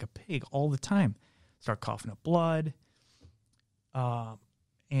sweating like a pig all the time? Start coughing up blood.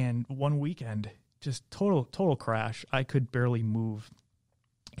 And one weekend, just total crash. I could barely move.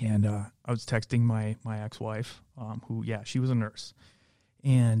 And I was texting my ex-wife, who, she was a nurse.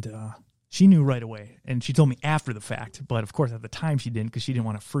 And she knew right away. And she told me after the fact. But, of course, at the time she didn't, because she didn't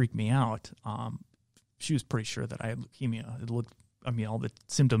want to freak me out. She was pretty sure that I had leukemia. All the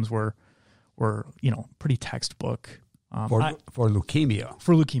symptoms were pretty textbook. For leukemia.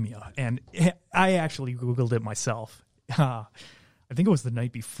 For leukemia. And I actually Googled it myself. I think it was the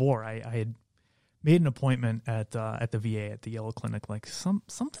night before I had made an appointment at the VA, at the Yellow Clinic. Like,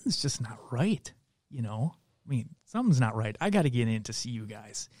 something's just not right, something's not right. I got to get in to see you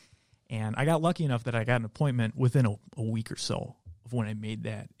guys. And I got lucky enough that I got an appointment within a week or so of when I made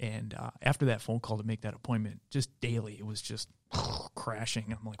that. And after that phone call to make that appointment, just daily, it was just crashing.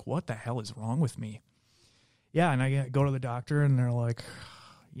 And I'm like, what the hell is wrong with me? Yeah, and I go to the doctor, and they're like,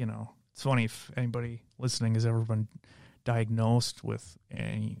 it's funny if anybody listening has ever been diagnosed with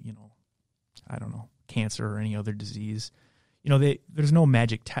any, cancer or any other disease. There's no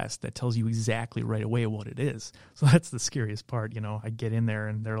magic test that tells you exactly right away what it is. So that's the scariest part. I get in there,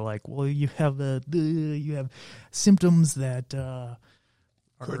 and they're like, well, you have symptoms that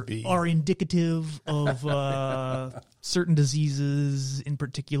are indicative of certain diseases, in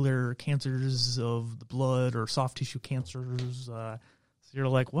particular cancers of the blood or soft tissue cancers. So you're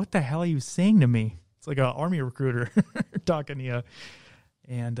like, what the hell are you saying to me? It's like an army recruiter talking to you.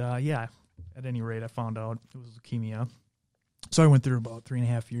 And at any rate, I found out it was leukemia. So I went through about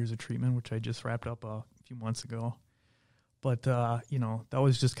 3.5 years of treatment, which I just wrapped up a few months ago. But, that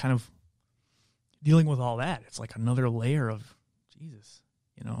was just kind of dealing with all that. It's like another layer of Jesus,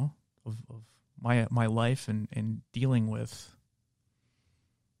 of my life and dealing with,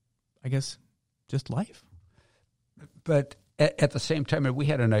 I guess, just life. But at the same time, and we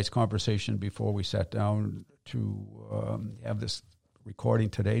had a nice conversation before we sat down to have this recording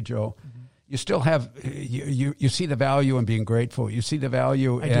today, Joe. Mm-hmm. you still have you see the value in being grateful. You see the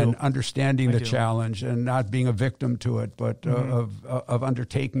value in understanding the challenge and not being a victim to it, but of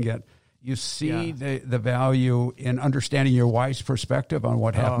undertaking it. You see the value in understanding your wife's perspective on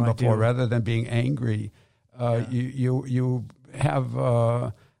what happened before, rather than being angry. You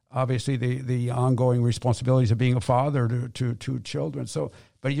have obviously the ongoing responsibilities of being a father to two children. So,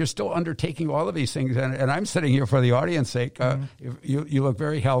 but you're still undertaking all of these things. And I'm sitting here for the audience's sake. You look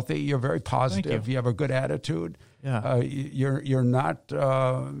very healthy. You're very positive. You have a good attitude. Yeah. You're not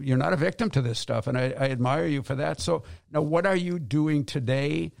a victim to this stuff, and I admire you for that. So now, what are you doing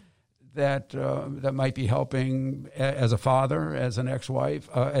today that might be helping as a father, as an ex-wife?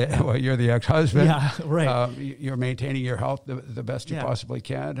 Well, you're the ex-husband. Yeah, right. You're maintaining your health the best you possibly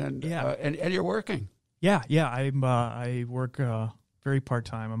can, and you're working. Yeah. I work very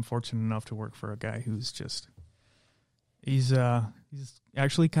part-time. I'm fortunate enough to work for a guy who's just he's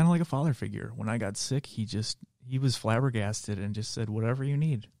actually kind of like a father figure. When I got sick, he was flabbergasted and just said, "Whatever you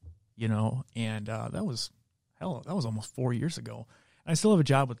need," And that was almost 4 years ago. I still have a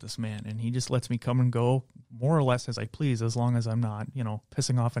job with this man, and he just lets me come and go more or less as I please, as long as I'm not,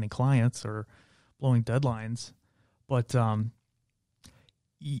 pissing off any clients or blowing deadlines. But,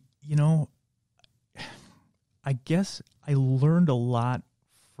 I guess I learned a lot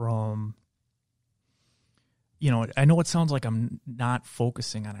from, I know it sounds like I'm not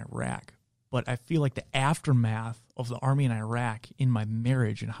focusing on Iraq, but I feel like the aftermath of the Army in Iraq in my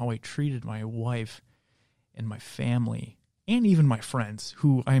marriage and how I treated my wife and my family and even my friends,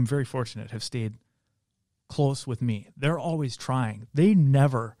 who I am very fortunate have stayed close with me. They're always trying. They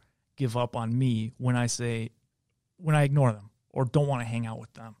never give up on me when I ignore them or don't want to hang out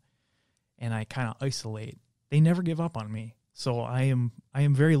with them and I kind of isolate. They never give up on me. So I am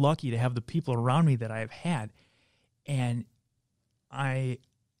very lucky to have the people around me that I have had. And it's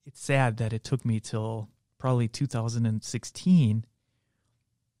sad that it took me till probably 2016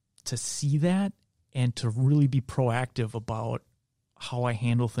 to see that and to really be proactive about how I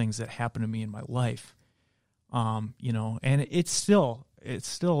handle things that happen to me in my life. And it's still,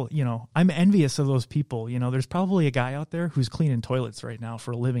 I'm envious of those people. There's probably a guy out there who's cleaning toilets right now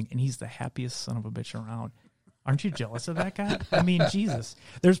for a living, and he's the happiest son of a bitch around. Aren't you jealous of that guy? I mean, Jesus.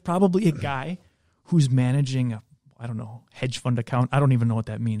 There's probably a guy who's managing a hedge fund account. I don't even know what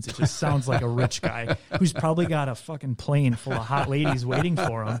that means. It just sounds like a rich guy who's probably got a fucking plane full of hot ladies waiting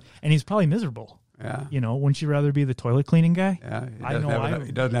for him, and he's probably miserable. Yeah. Wouldn't you rather be the toilet cleaning guy? Yeah,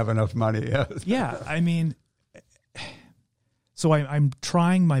 he doesn't have enough money. Yes. Yeah, I mean, so I'm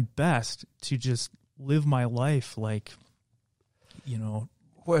trying my best to just live my life like,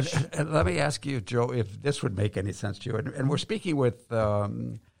 Well, let me ask you, Joe, if this would make any sense to you. And we're speaking with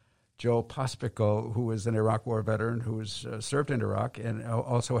Joe Pospichal, who is an Iraq War veteran who has served in Iraq and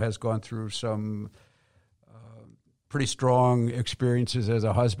also has gone through some pretty strong experiences as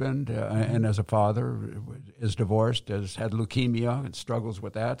a husband and as a father, is divorced, has had leukemia and struggles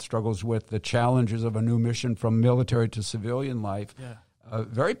with that, struggles with the challenges of a new mission from military to civilian life. Yeah.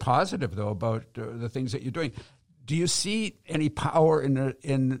 Very positive, though, about the things that you're doing. Do you see any power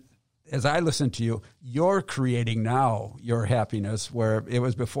in as I listen to you, you're creating now your happiness, where it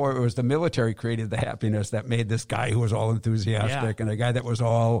was before it was the military created the happiness that made this guy who was all enthusiastic and a guy that was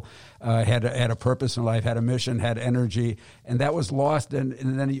all had a purpose in life, had a mission, had energy, and that was lost. And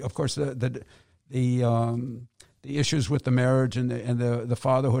then, of course, the issues with the marriage and the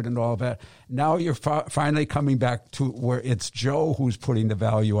fatherhood and all of that. Now you're finally coming back to where it's Joe who's putting the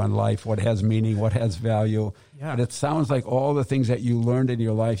value on life, what has meaning, what has value. Yeah. And it sounds like all the things that you learned in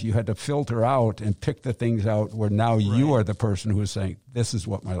your life, you had to filter out and pick the things out where now you are the person who's saying, this is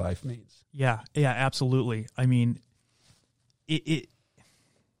what my life means. Yeah, absolutely. I mean, it's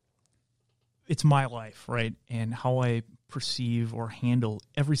my life, right? And how I perceive or handle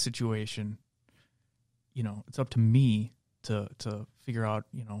every situation, it's up to me to figure out,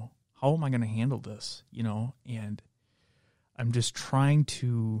 how am I going to handle this, and I'm just trying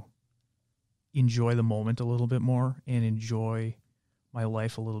to enjoy the moment a little bit more and enjoy my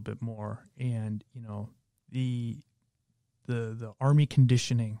life a little bit more. And, the Army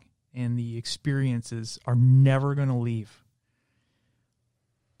conditioning and the experiences are never going to leave.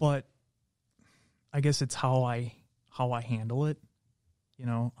 But I guess it's how I handle it.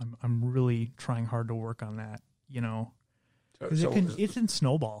 I'm really trying hard to work on that, because it can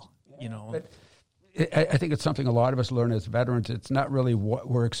snowball, But I think it's something a lot of us learn as veterans. It's not really what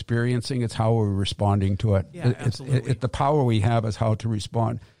we're experiencing; it's how we're responding to it. Yeah, absolutely. The power we have is how to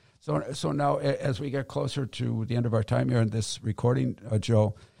respond. So now, as we get closer to the end of our time here in this recording,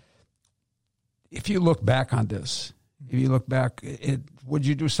 Joe, if you look back on this, If you look back, would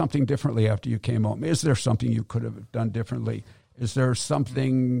you do something differently after you came home? Is there something you could have done differently? Is there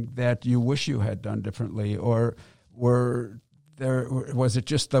something that you wish you had done differently? Or was it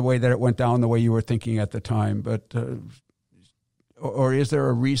just the way that it went down the way you were thinking at the time? But or is there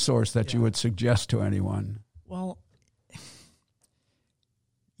a resource that you would suggest to anyone? Well,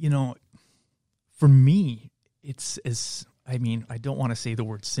 for me, I don't want to say the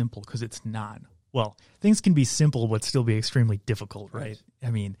word simple because it's not. Well, things can be simple but still be extremely difficult, right? I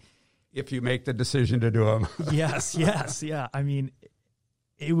mean, if you make the decision to do them. yes, yeah. I mean,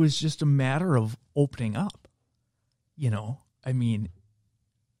 it was just a matter of opening up, I mean,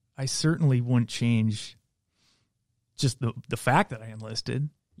 I certainly wouldn't change just the fact that I enlisted,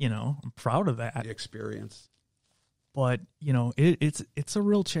 I'm proud of that. The experience. But, it's a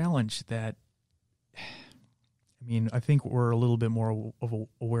real challenge that, I think we're a little bit more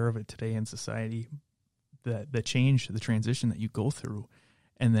aware of it today in society, the change, the transition that you go through,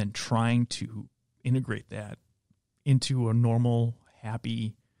 and then trying to integrate that into a normal,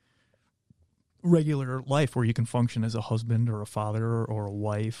 happy, regular life where you can function as a husband or a father or a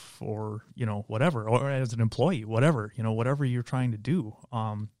wife or, whatever, or as an employee, whatever, whatever you're trying to do.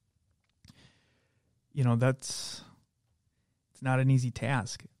 It's not an easy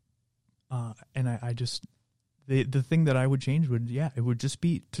task. And I just, the thing that I would change it would just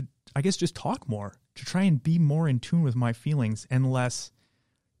be to, I guess, just talk more, to try and be more in tune with my feelings and less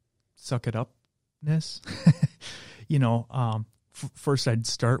suck it upness. First I'd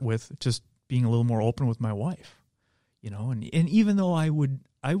start with just being a little more open with my wife, and even though I'd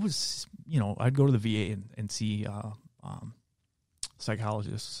go to the VA and see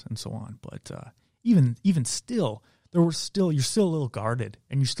psychologists and so on, but even still, you're still a little guarded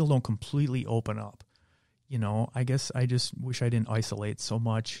and you still don't completely open up. I guess I just wish I didn't isolate so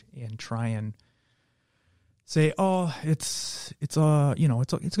much and try and say, oh, it's going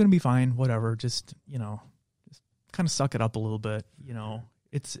to be fine, whatever. Just kind of suck it up a little bit.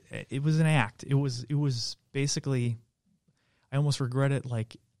 It was an act. It was basically, I almost regret it.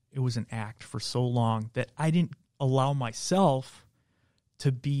 Like it was an act for so long that I didn't allow myself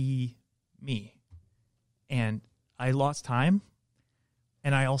to be me. And I lost time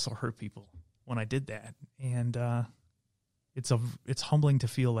and I also hurt people when I did that. And, it's humbling to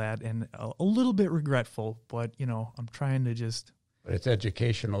feel that and a little bit regretful, but I'm trying to just. But it's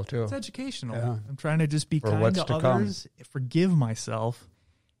educational too. It's educational. Yeah. I'm trying to just be kind to others, forgive myself,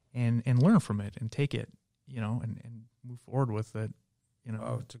 and learn from it and take it, and move forward with it,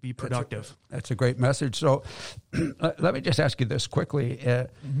 to be productive. That's a great message. So let me just ask you this quickly.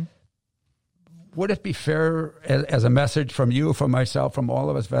 Would it be fair as a message from you, from myself, from all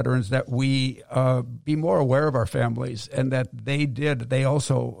of us veterans, that we be more aware of our families and that they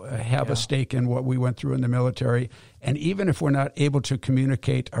also have a stake in what we went through in the military? And even if we're not able to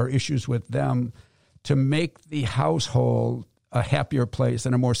communicate our issues with them, to make the household a happier place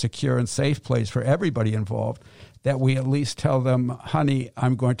and a more secure and safe place for everybody involved, that we at least tell them, honey,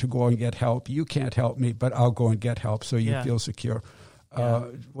 I'm going to go and get help. You can't help me, but I'll go and get help so you feel secure.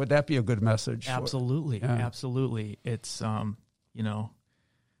 Would that be a good message? Absolutely. Absolutely. It's,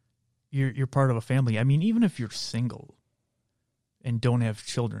 you're part of a family. I mean, even if you're single and don't have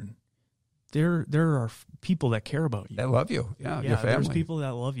children, there are people that care about you. That love you. Yeah, your family. There's people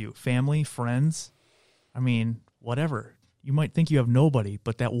that love you. Family, friends. I mean, whatever. You might think you have nobody,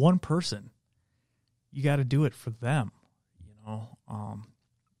 but that one person, you got to do it for them,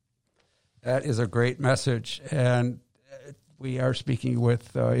 That is a great message. And we are speaking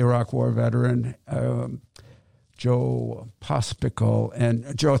with Iraq War veteran Joe Pospichal.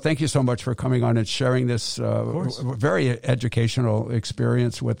 And Joe, thank you so much for coming on and sharing this very educational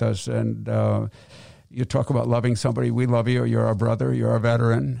experience with us. And you talk about loving somebody. We love you. You're our brother. You're our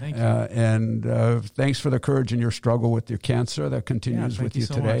veteran. Thank you. And thanks for the courage in your struggle with your cancer that continues with you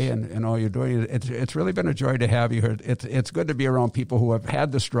so today and all you're doing. It's really been a joy to have you here. It's good to be around people who have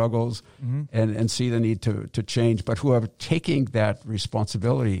had the struggles and see the need to change, but who are taking that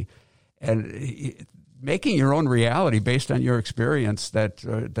responsibility and making your own reality based on your experience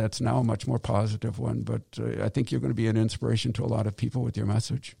that's now a much more positive one. But I think you're going to be an inspiration to a lot of people with your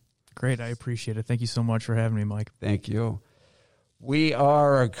message. Great. I appreciate it. Thank you so much for having me, Mike. Thank you. We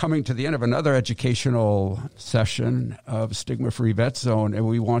are coming to the end of another educational session of Stigma-Free Vet Zone, and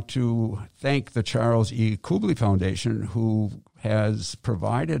we want to thank the Charles E. Kubley Foundation, who has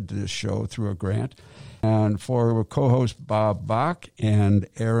provided this show through a grant. And for co-host Bob Bach and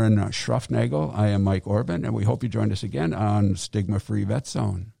Aaron Schruffnagel, I am Mike Orban, and we hope you join us again on Stigma-Free Vet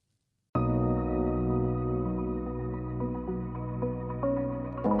Zone.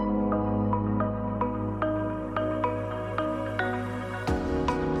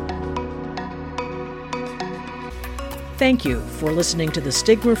 Thank you for listening to the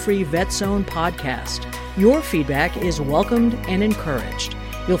Stigma-Free Vet Zone podcast. Your feedback is welcomed and encouraged.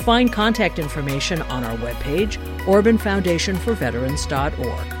 You'll find contact information on our webpage,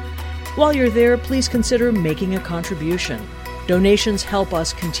 OrbanFoundationForVeterans.org. While you're there, please consider making a contribution. Donations help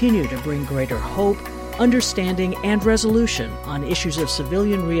us continue to bring greater hope, understanding, and resolution on issues of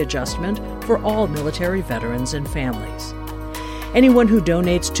civilian readjustment for all military veterans and families. Anyone who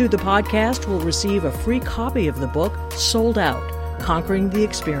donates to the podcast will receive a free copy of the book, Sold Out: Conquering the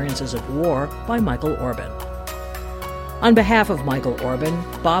Experiences of War by Michael Orban. On behalf of Michael Orban,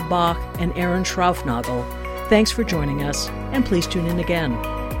 Bob Bach, and Aaron Schraufnagel, thanks for joining us, and please tune in again.